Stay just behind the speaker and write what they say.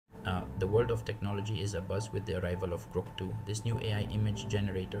The world of technology is abuzz with the arrival of Grok 2. This new AI image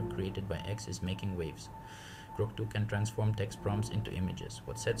generator created by X is making waves. Grok 2 can transform text prompts into images.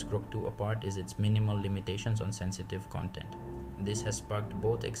 What sets Grok 2 apart is its minimal limitations on sensitive content. This has sparked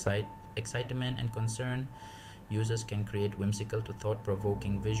both excitement and concern. Users can create whimsical to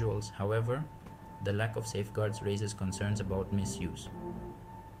thought-provoking visuals. However, the lack of safeguards raises concerns about misuse.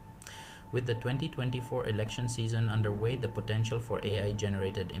 With the 2024 election season underway, the potential for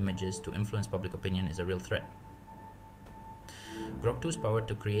AI-generated images to influence public opinion is a real threat. Grok 2's power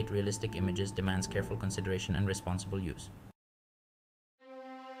to create realistic images demands careful consideration and responsible use.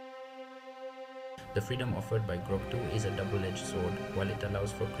 The freedom offered by Grok 2 is a double-edged sword. While it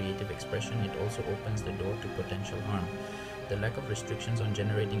allows for creative expression, it also opens the door to potential harm. The lack of restrictions on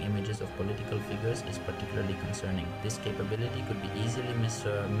generating images of political figures is particularly concerning. This capability could be easily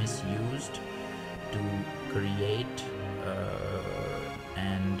misused to create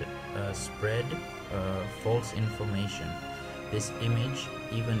and spread false information. This image,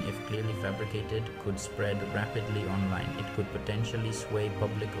 even if clearly fabricated, could spread rapidly online. It could potentially sway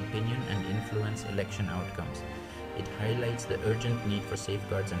public opinion and influence election outcomes. It highlights the urgent need for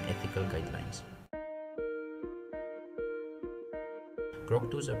safeguards and ethical guidelines. Grok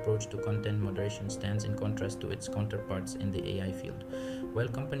 2's approach to content moderation stands in contrast to its counterparts in the AI field. While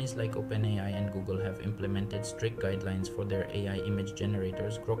companies like OpenAI and Google have implemented strict guidelines for their AI image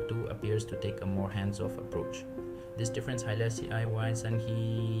generators, Grok 2 appears to take a more hands-off approach. This difference highlights why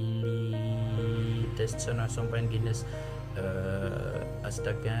Sanhili tests on sampai Guinness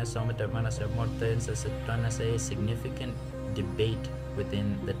astaga sama mana morten a significant debate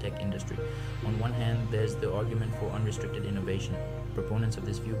within the tech industry. On one hand, there's the argument for unrestricted innovation. Proponents of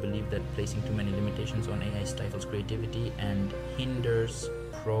this view believe that placing too many limitations on AI stifles creativity and hinders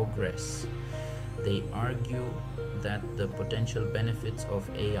progress. They argue that the potential benefits of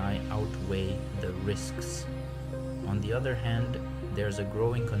AI outweigh the risks. On the other hand, there's a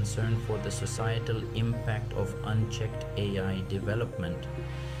growing concern for the societal impact of unchecked AI development.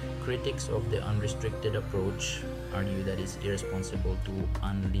 Critics of the unrestricted approach argue that it's irresponsible to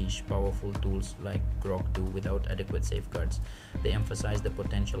unleash powerful tools like Grok 2 without adequate safeguards. They emphasize the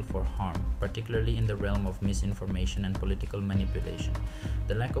potential for harm, particularly in the realm of misinformation and political manipulation.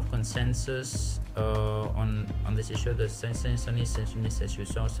 The lack of consensus on this issue, the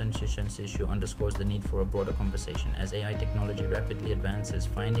issue underscores the need for a broader conversation. As AI technology rapidly advances,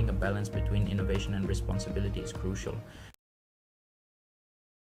 finding a balance between innovation and responsibility is crucial.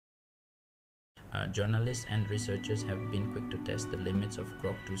 Journalists and researchers have been quick to test the limits of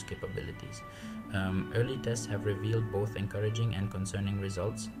Grok 2's capabilities. Early tests have revealed both encouraging and concerning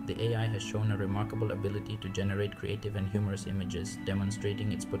results. The AI has shown a remarkable ability to generate creative and humorous images,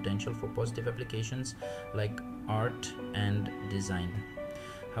 demonstrating its potential for positive applications like art and design.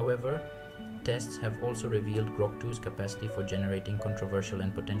 However, tests have also revealed Grok 2's capacity for generating controversial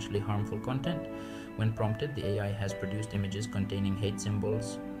and potentially harmful content. When prompted, the AI has produced images containing hate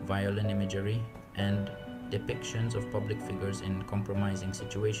symbols, violent imagery, and depictions of public figures in compromising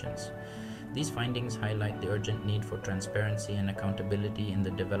situations. These findings highlight the urgent need for transparency and accountability in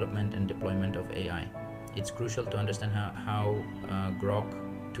the development and deployment of AI. It's crucial to understand how Grok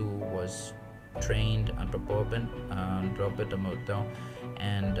 2 was trained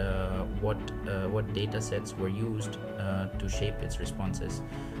and what data sets were used to shape its responses.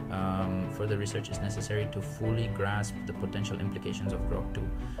 Further research is necessary to fully grasp the potential implications of Grok 2.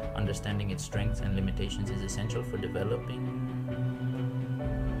 Understanding its strengths and limitations is essential for developing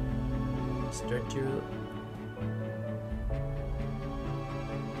structure.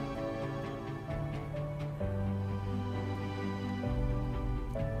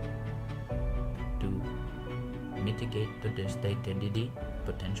 To mitigate the stated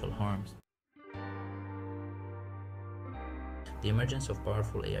potential harms. The emergence of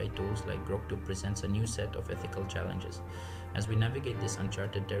powerful AI tools like Grok 2 presents a new set of ethical challenges. As we navigate this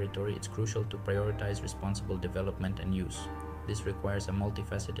uncharted territory, it's crucial to prioritize responsible development and use. This requires a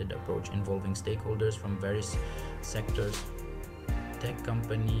multifaceted approach involving stakeholders from various sectors, tech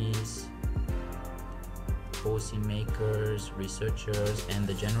companies, policymakers, researchers, and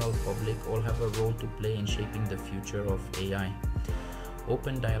the general public all have a role to play in shaping the future of AI.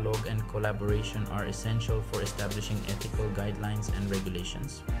 Open dialogue and collaboration are essential for establishing ethical guidelines and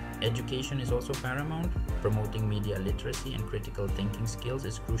regulations. Education is also paramount. Promoting media literacy and critical thinking skills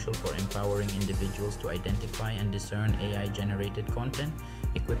is crucial for empowering individuals to identify and discern AI-generated content.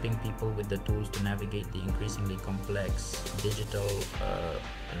 Equipping people with the tools to navigate the increasingly complex digital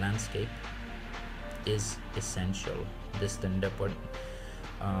landscape is essential.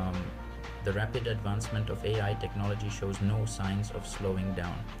 The rapid advancement of AI technology shows no signs of slowing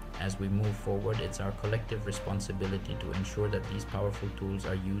down. As we move forward, it's our collective responsibility to ensure that these powerful tools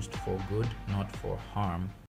are used for good, not for harm,